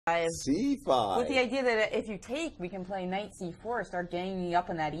C5. With the idea that if you take, we can play knight c4, start ganging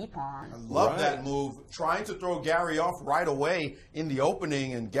up on that e-pawn. I love that move. Trying to throw Garry off right away in the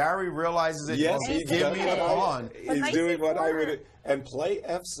opening, and Garry realizes it. Yes, Give me the pawn. He's doing what I would. And play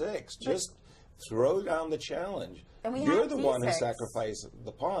f6. Just throw down the challenge. And You're the one who sacrificed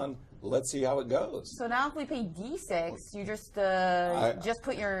the pawn. Let's see how it goes. So now if we play d6, you just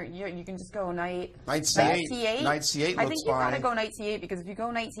put you can just go knight c8. Knight c8 I looks think you fine. gotta go knight c8 because if you go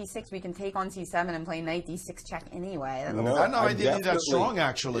knight c6, we can take on c7 and play knight d6 check anyway. No, I didn't be that strong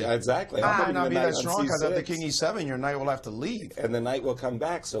actually. Yeah, exactly. How could not be that strong? Because after king e7, your knight will have to leave, and the knight will come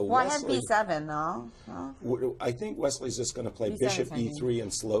back. So well, Wesley, I have b7 though. Oh. I think Wesley's just going to play bishop e3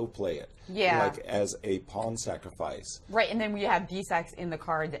 and slow play it. Yeah, like as a pawn sacrifice. Right, and then we have d6 in the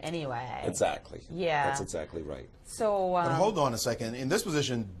card anyway. Exactly. Yeah, that's exactly right. So, but hold on a second. In this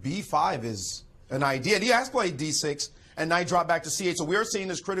position, b5 is an idea. He has played d6 and knight drop back to c8. So we're seeing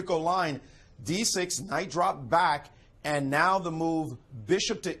this critical line: d6, knight drop back, and now the move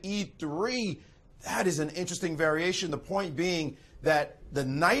bishop to e3. That is an interesting variation. The point being that the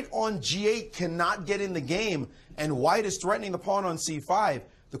knight on g8 cannot get in the game, and white is threatening the pawn on c5.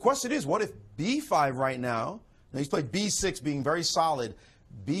 The question is, what if b5 right now? Now he's played b6, being very solid.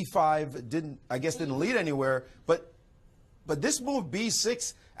 b5 didn't lead anywhere, but this move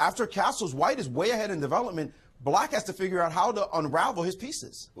b6 after castles, white is way ahead in development. Black has to figure out how to unravel his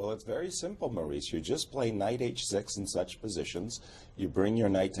pieces. Well, it's very simple, Maurice. You just play knight h6 in such positions. You bring your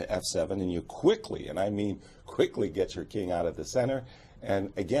knight to f7, and you quickly, and I mean quickly, get your king out of the center.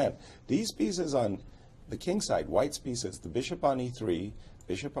 And again, these pieces on the king side, white's pieces, the bishop on e3,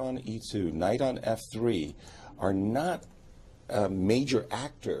 bishop on e2, knight on f3, are not major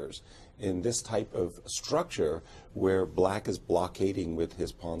actors in this type of structure where black is blockading with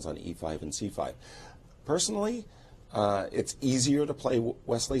his pawns on e5 and c5. Personally, it's easier to play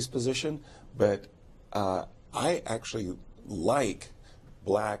Wesley's position, but I actually like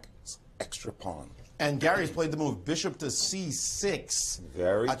black's extra pawn. And Garry's played the move bishop to c6,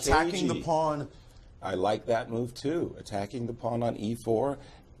 very attacking cagey. the pawn. I like that move too, attacking the pawn on e4,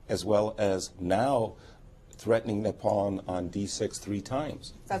 as well as now threatening the pawn on d6 3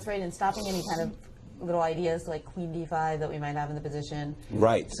 times. That's right, and stopping any kind of little ideas like queen d5 that we might have in the position.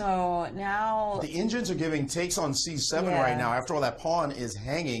 Right. So now the Indians are giving takes on c7 right now. After all, that pawn is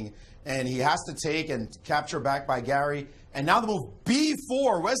hanging, and he has to take and capture back by Garry. And now the move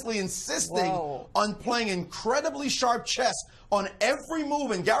b4. Wesley insisting on playing incredibly sharp chess on every move,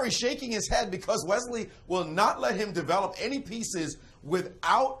 and Garry shaking his head because Wesley will not let him develop any pieces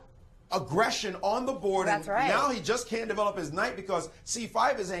without aggression on the board. That's and right. Now he just can't develop his knight because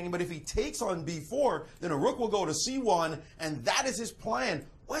c5 is hanging, but if he takes on b4, then a rook will go to c1, and that is his plan.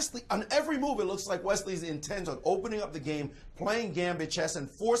 Wesley, on every move, it looks like Wesley's intent on opening up the game, playing gambit chess, and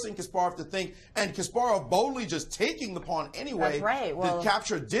forcing Kasparov to think, and Kasparov boldly just taking the pawn anyway. That's right. Well, the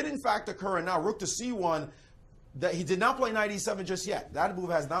capture did in fact occur, and now rook to c1. That he did not play knight e7 just yet. That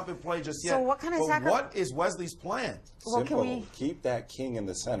move has not been played just yet. So what kind of what is Wesley's plan? Well, simple. Keep that king in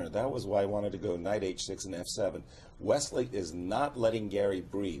the center. That was why I wanted to go knight h6 and f7. Wesley is not letting Garry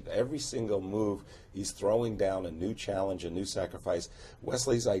breathe. Every single move, he's throwing down a new challenge, a new sacrifice.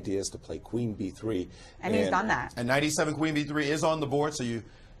 Wesley's idea is to play queen b3. And he's done that. And knight e7, queen b3 is on the board, so you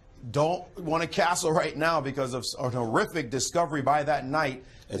don't want to castle right now because of a horrific discovery by that knight.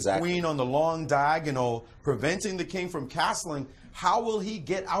 Exactly. The queen on the long diagonal, preventing the king from castling. How will he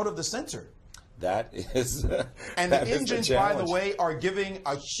get out of the center? That is and the Indians, by the way, are giving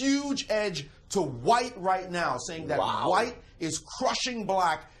a huge edge to white right now, saying that white is crushing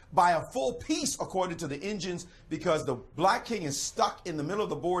black by a full piece, according to the Indians, because the black king is stuck in the middle of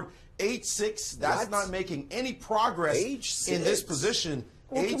the board. h6, that's not making any progress in this position.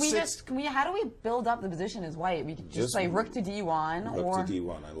 Well, how do we build up the position as white? We could just play rook to d1, rook to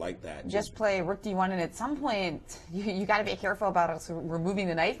d1. I like that. Just play rook d1, and at some point you got to be careful about us removing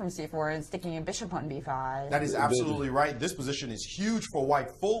the knight from c4 and sticking a bishop on b5. That is absolutely right. This position is huge for white.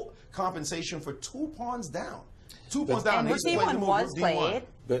 Full compensation for 2 pawns down. 2 pawns down. And rook d1 was played.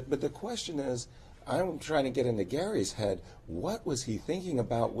 But the question is, I'm trying to get into Garry's head. What was he thinking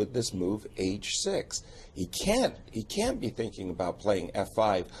about with this move h6? He can't be thinking about playing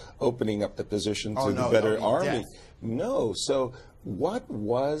f5, opening up the position to the better army. No. So what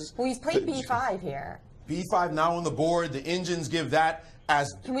was? Well, he's played b5 here. b5 now on the board. The Indians give that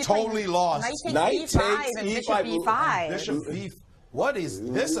as totally lost. Knight takes e5 and bishop b5. Bishop b5. What is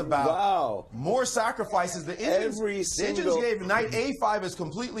this about? Wow. More sacrifices. The Indians gave knight a5 as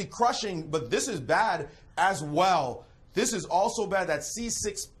completely crushing, but this is bad as well. This is also bad. That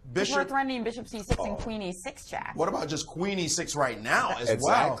C6 We're bishop. threatening bishop c6 and queen e6 check. What about just queen e6 right now as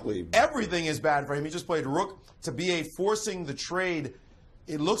Exactly. well? Everything is bad for him. He just played rook to b8, forcing the trade.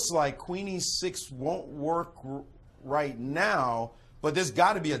 It looks like queen e6 won't work right now, but there's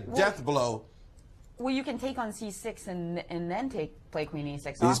got to be a death blow. Well, you can take on c6 and then play queen e6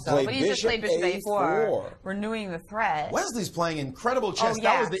 He's also. played But you just played bishop bishop A4. a4, renewing the threat. Wesley's playing incredible chess. Oh,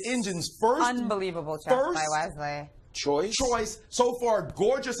 That was yes. the engine's first Unbelievable chess by Wesley. choice so far.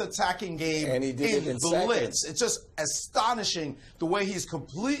 Gorgeous attacking game, And he did it in blitz. seconds. It's just astonishing the way he's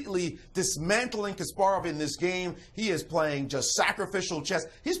completely dismantling Kasparov in this game. He is playing just sacrificial chess.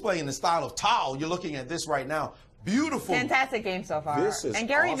 He's playing in the style of Tao. You're looking at this right now. Beautiful. Fantastic game so far. This is and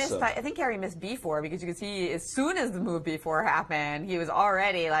Garry awesome. missed, I think Garry missed b4 because you could see as soon as the move b4 happened, he was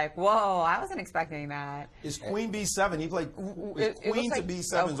already like, whoa, I wasn't expecting that. Is queen b7? He played It queen looks to like-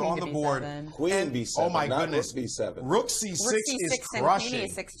 b7 is queen on to the board. B7. Queen And- b7. Oh my not goodness. Rook b7. Rook c6 Rook is c6 and crushing. queen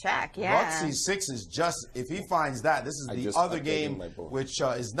e6 check, Rook yeah. c6 is just, if he finds that, this is I the just other updated game, my board. which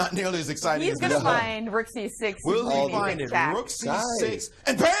is not nearly as exciting He's as going this to one. find rook c6. Will and he queen find e6 it? check. Rook c6, Guys.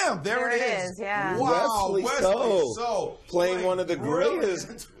 and bam! There There it it is. is, yeah. Wow, Wesley So playing one of the brilliant.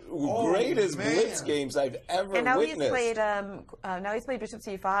 greatest Oh, man. blitz games I've ever And now witnessed. he's played bishop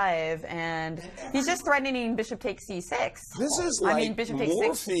c5, and he's just threatening bishop takes c6. This is like I mean, bishop takes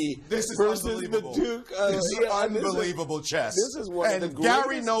 6. Morphe This is versus the unbelievable. Duke. This is yeah, unbelievable chess. This is one and of the Garry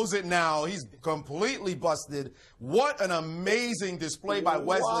greatest. knows it now. He's completely busted. What an amazing display by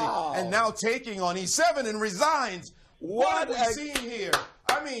Wesley. Wow. And now taking on e7 and resigns. What What are we a- seeing here?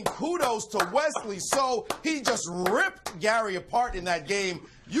 I mean, kudos to Wesley So. He just ripped Garry apart in that game.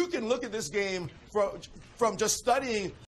 You can look at this game from just studying